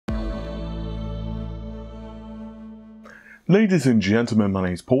Ladies and gentlemen, my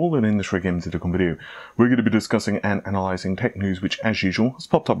name is Paul, and in this Games video, we're going to be discussing and analysing tech news which, as usual, has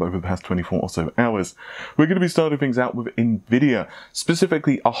popped up over the past 24 or so hours. We're going to be starting things out with Nvidia,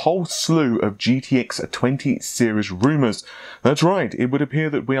 specifically a whole slew of GTX 20 series rumours. That's right, it would appear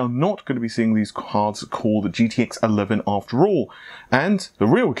that we are not going to be seeing these cards called GTX 11 after all, and the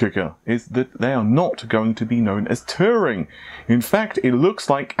real kicker is that they are not going to be known as Turing. In fact, it looks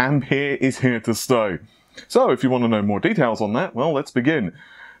like Ampere is here to stay. So, if you want to know more details on that, well, let's begin.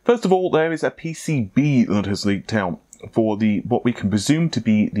 First of all, there is a PCB that has leaked out for what we can presume to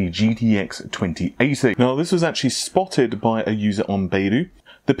be the GTX 2080. Now, this was actually spotted by a user on Beidou.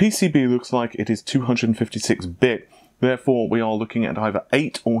 The PCB looks like it is 256-bit, therefore we are looking at either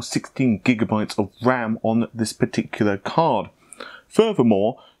 8 or 16 gigabytes of RAM on this particular card.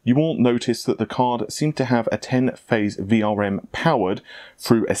 Furthermore, you will notice that the card seemed to have a 10-phase VRM powered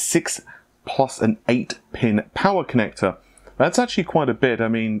through a 6 plus an 8-pin power connector. That's actually quite a bit. I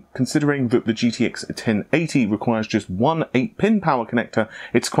mean, considering that the GTX 1080 requires just one 8-pin power connector,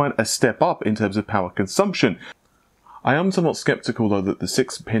 it's quite a step up in terms of power consumption. I am somewhat skeptical though that the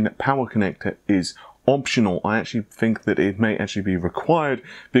 6-pin power connector is optional. I actually think that it may actually be required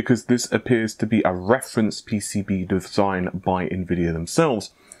because this appears to be a reference PCB design by Nvidia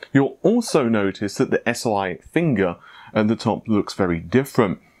themselves. You'll also notice that the SLI finger at the top looks very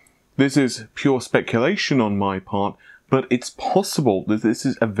different. This is pure speculation on my part, but it's possible that this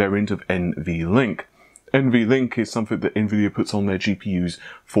is a variant of NVLink. NVLink is something that Nvidia puts on their GPUs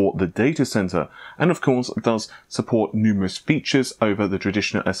for the data center, and of course does support numerous features over the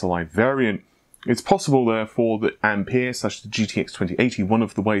traditional SLI variant. It's possible therefore that Ampere / the GTX 2080, one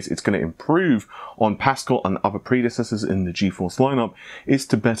of the ways it's going to improve on Pascal and other predecessors in the GeForce lineup, is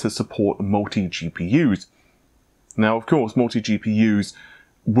to better support multi-GPUs. Now of course multi-GPUs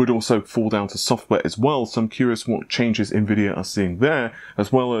would also fall down to software as well, so I'm curious what changes Nvidia are seeing there,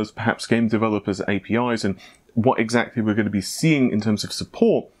 as well as perhaps game developers' APIs and what exactly we're going to be seeing in terms of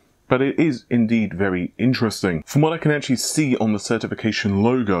support, but it is indeed very interesting. From what I can actually see on the certification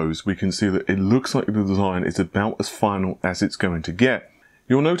logos, we can see that it looks like the design is about as final as it's going to get.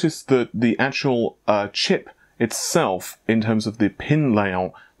 You'll notice that the actual chip itself, in terms of the pin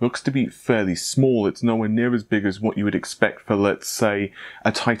layout, looks to be fairly small. It's nowhere near as big as what you would expect for, let's say,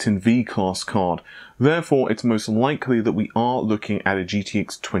 a Titan V-class card. Therefore, it's most likely that we are looking at a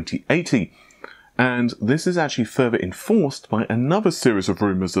GTX 2080. And this is actually further enforced by another series of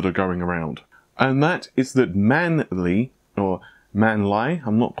rumours that are going around. And that is that Manly,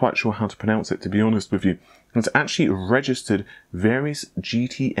 I'm not quite sure how to pronounce it to be honest with you, has actually registered various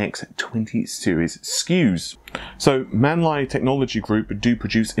GTX 20 series SKUs. So Manly Technology Group do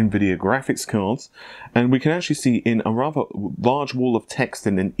produce Nvidia graphics cards, and we can actually see in a rather large wall of text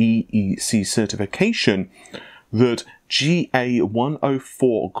in an EEC certification that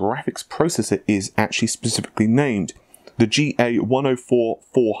GA104 graphics processor is actually specifically named, the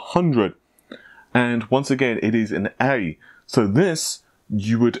GA104-400, and once again it is an A. So this,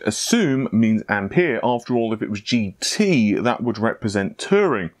 you would assume, means Ampere. After all, if it was GT, that would represent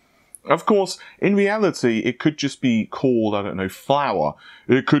Turing. Of course, in reality, it could just be called, I don't know, flour.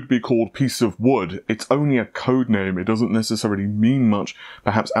 It could be called piece of wood. It's only a code name. It doesn't necessarily mean much,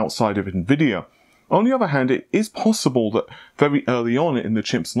 perhaps outside of Nvidia. On the other hand, it is possible that very early on in the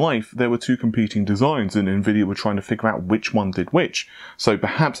chip's life, there were two competing designs and Nvidia were trying to figure out which one did which. So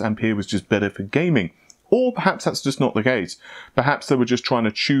perhaps Ampere was just better for gaming. Or perhaps that's just not the case. Perhaps they were just trying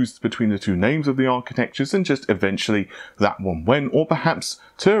to choose between the two names of the architectures and just eventually that one went. Or perhaps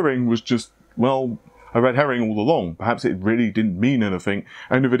Turing was just, well, a red herring all along. Perhaps it really didn't mean anything,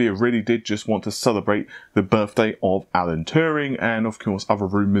 and Nvidia really did just want to celebrate the birthday of Alan Turing, and of course other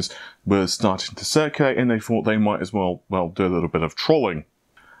rumours were starting to circulate and they thought they might as well, do a little bit of trolling.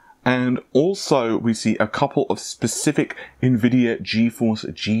 And also we see a couple of specific Nvidia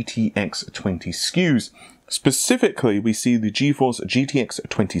GeForce GTX 20 SKUs. Specifically, we see the GeForce GTX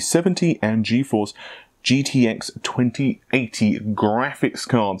 2070 and GeForce GTX 2080 graphics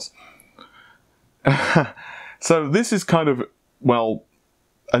cards. So this is kind of, well,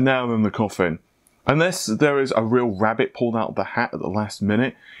 a nail in the coffin. Unless there is a real rabbit pulled out of the hat at the last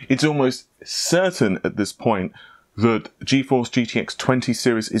minute, it's almost certain at this point that GeForce GTX 20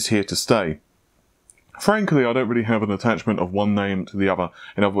 series is here to stay. Frankly, I don't really have an attachment of one name to the other.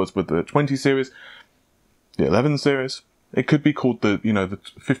 In other words, with the 20 series, the 11 series, it could be called the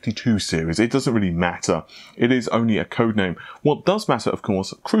 52 series. It doesn't really matter. It is only a code name. What does matter, of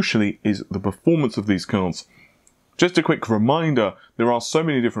course, crucially, is the performance of these cards. Just a quick reminder, there are so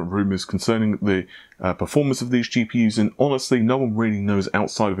many different rumours concerning the performance of these GPUs, and honestly, no one really knows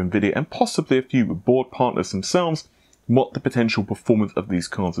outside of Nvidia and possibly a few board partners themselves what the potential performance of these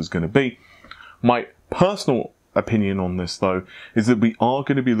cards is going to be. My personal opinion on this, though, is that we are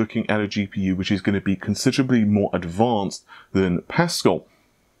going to be looking at a GPU which is going to be considerably more advanced than Pascal.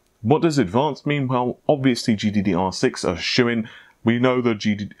 What does advanced mean? Well, obviously GDDR6 are showing. We know that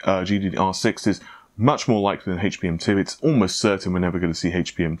GDDR6 is much more likely than HBM2. It's almost certain we're never going to see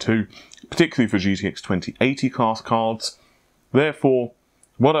HBM2, particularly for GTX 2080 class cards. Therefore,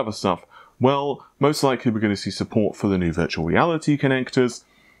 what other stuff? Well, most likely we're going to see support for the new virtual reality connectors.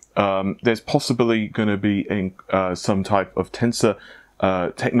 There's possibly going to be some type of tensor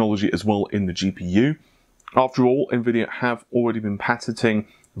technology as well in the GPU. After all, Nvidia have already been patenting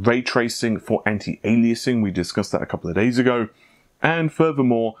ray tracing for anti-aliasing. We discussed that a couple of days ago. And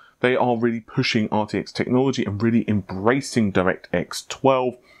furthermore, they are really pushing RTX technology and really embracing DirectX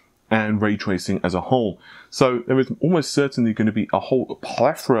 12 and ray tracing as a whole. So there is almost certainly going to be a whole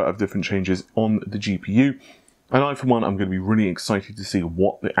plethora of different changes on the GPU. And I, for one, I'm going to be really excited to see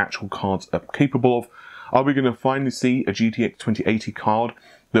what the actual cards are capable of. Are we going to finally see a GTX 2080 card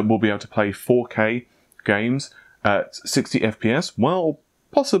that will be able to play 4K games at 60 FPS? Well,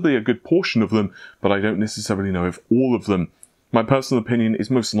 possibly a good portion of them, but I don't necessarily know if all of them. My personal opinion is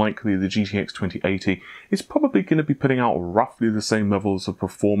most likely the GTX 2080 is probably going to be putting out roughly the same levels of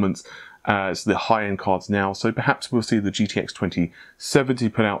performance as the high-end cards now. So perhaps we'll see the GTX 2070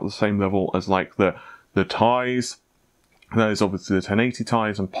 put out the same level as like the Tis. That is obviously the 1080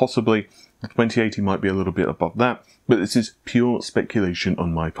 Tis, and possibly the 2080 might be a little bit above that. But this is pure speculation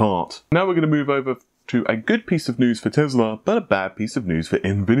on my part. Now we're going to move over to a good piece of news for Tesla, but a bad piece of news for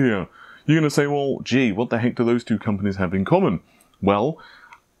Nvidia. You're going to say, well, gee, what the heck do those two companies have in common? Well,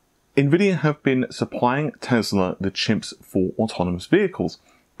 Nvidia have been supplying Tesla the chips for autonomous vehicles.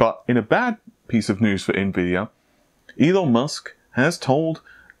 But in a bad piece of news for Nvidia, Elon Musk has told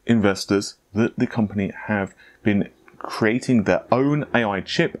investors that the company have been creating their own AI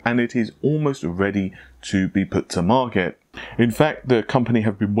chip and it is almost ready to be put to market. In fact, the company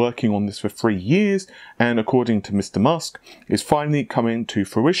have been working on this for 3 years, and according to Mr. Musk, is finally coming to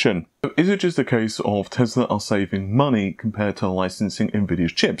fruition. So is it just a case of Tesla are saving money compared to licensing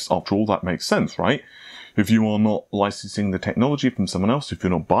Nvidia's chips? After all, that makes sense, right? If you are not licensing the technology from someone else, if you're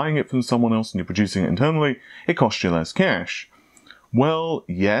not buying it from someone else and you're producing it internally, it costs you less cash. Well,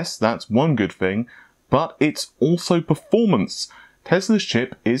 yes, that's one good thing, but it's also performance. Tesla's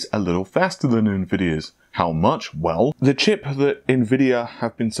chip is a little faster than Nvidia's. How much? Well, the chip that Nvidia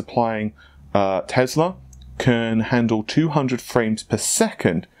have been supplying Tesla can handle 200 frames per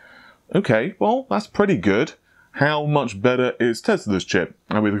second. Okay, well, that's pretty good. How much better is Tesla's chip?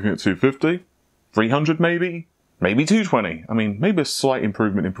 Are we looking at 250? 300 maybe? Maybe 220? I mean, maybe a slight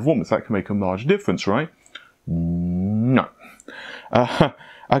improvement in performance. That can make a large difference, right? No.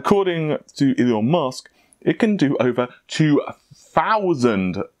 According to Elon Musk, it can do over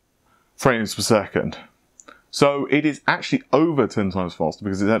 2,000 frames per second. So it is actually over 10 times faster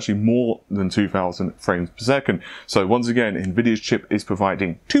because it's actually more than 2,000 frames per second. So once again, Nvidia's chip is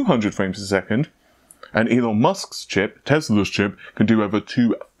providing 200 frames per second, and Elon Musk's chip, Tesla's chip, can do over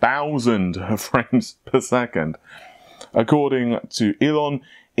 2,000 frames per second. According to Elon,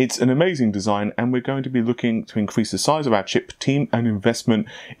 it's an amazing design, and we're going to be looking to increase the size of our chip team and investment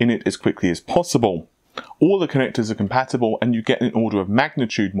in it as quickly as possible. All the connectors are compatible, and you get an order of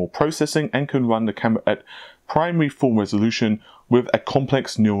magnitude more processing and can run the camera at primary full resolution with a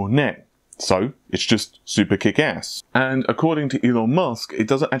complex neural net. So it's just super kick-ass. And according to Elon Musk, it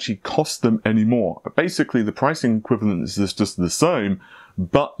doesn't actually cost them any more. Basically, the pricing equivalent is just the same,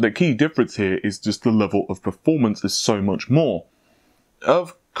 but the key difference here is just the level of performance is so much more.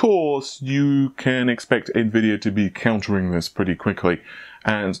 Of course, you can expect Nvidia to be countering this pretty quickly.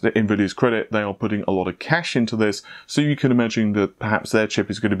 And to Nvidia's credit, they are putting a lot of cash into this, so you can imagine that perhaps their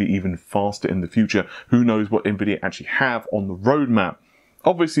chip is going to be even faster in the future. Who knows what Nvidia actually have on the roadmap.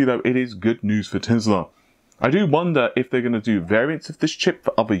 Obviously, though, it is good news for Tesla. I do wonder if they're going to do variants of this chip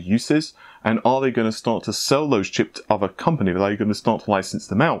for other uses, and are they going to start to sell those chips to other companies? Are they going to start to license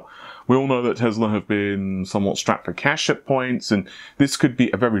them out? We all know that Tesla have been somewhat strapped for cash at points, and this could be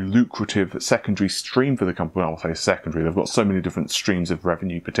a very lucrative secondary stream for the company. Well, I'll say secondary. They've got so many different streams of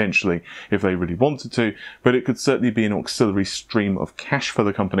revenue potentially if they really wanted to, but it could certainly be an auxiliary stream of cash for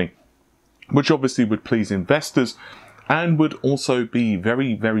the company, which obviously would please investors and would also be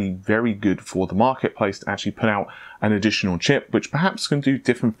very, very, very good for the marketplace to actually put out an additional chip, which perhaps can do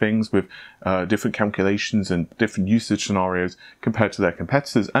different things with different calculations and different usage scenarios compared to their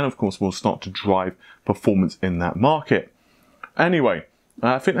competitors, and of course will start to drive performance in that market. Anyway,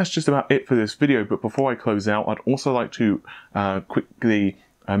 I think that's just about it for this video, but before I close out, I'd also like to quickly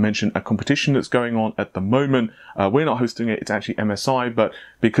mention a competition that's going on at the moment. We're not hosting it, it's actually MSI, but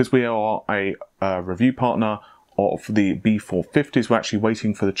because we are a review partner of the B450s, we're actually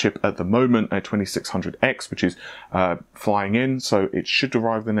waiting for the chip at the moment, a 2600X, which is flying in, so it should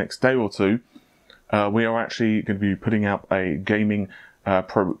arrive the next day or two. We are actually going to be putting out a gaming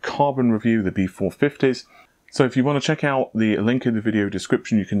Pro Carbon review, the B450s. So if you want to check out the link in the video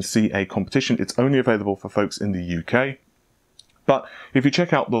description, you can see a competition. It's only available for folks in the UK. But if you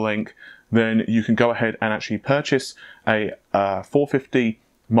check out the link, then you can go ahead and actually purchase a 450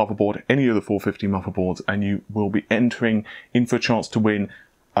 motherboard, any of the 450 motherboards, and you will be entering in for a chance to win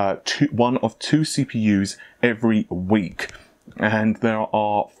one of 2 CPUs every week. And there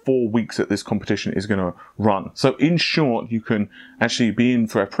are 4 weeks that this competition is going to run. So in short, you can actually be in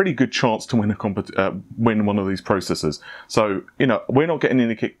for a pretty good chance to win win one of these processors. So, you know, we're not getting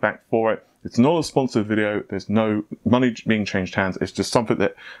any kickback for it. It's not a sponsored video. There's no money being changed hands. It's just something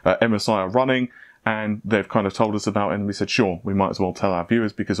that MSI are running, and they've kind of told us about it, and we said, sure, we might as well tell our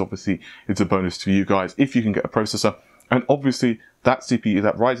viewers, because obviously it's a bonus to you guys if you can get a processor. And obviously that CPU,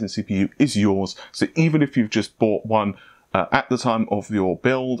 that Ryzen CPU, is yours. So even if you've just bought one at the time of your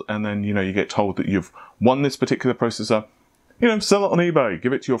build, and then, you know, you get told that you've won this particular processor, you know, sell it on eBay,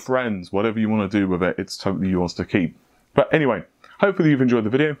 give it to your friends, whatever you want to do with it, it's totally yours to keep. But anyway, hopefully you've enjoyed the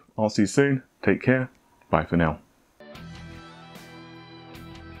video. I'll see you soon. Take care. Bye for now.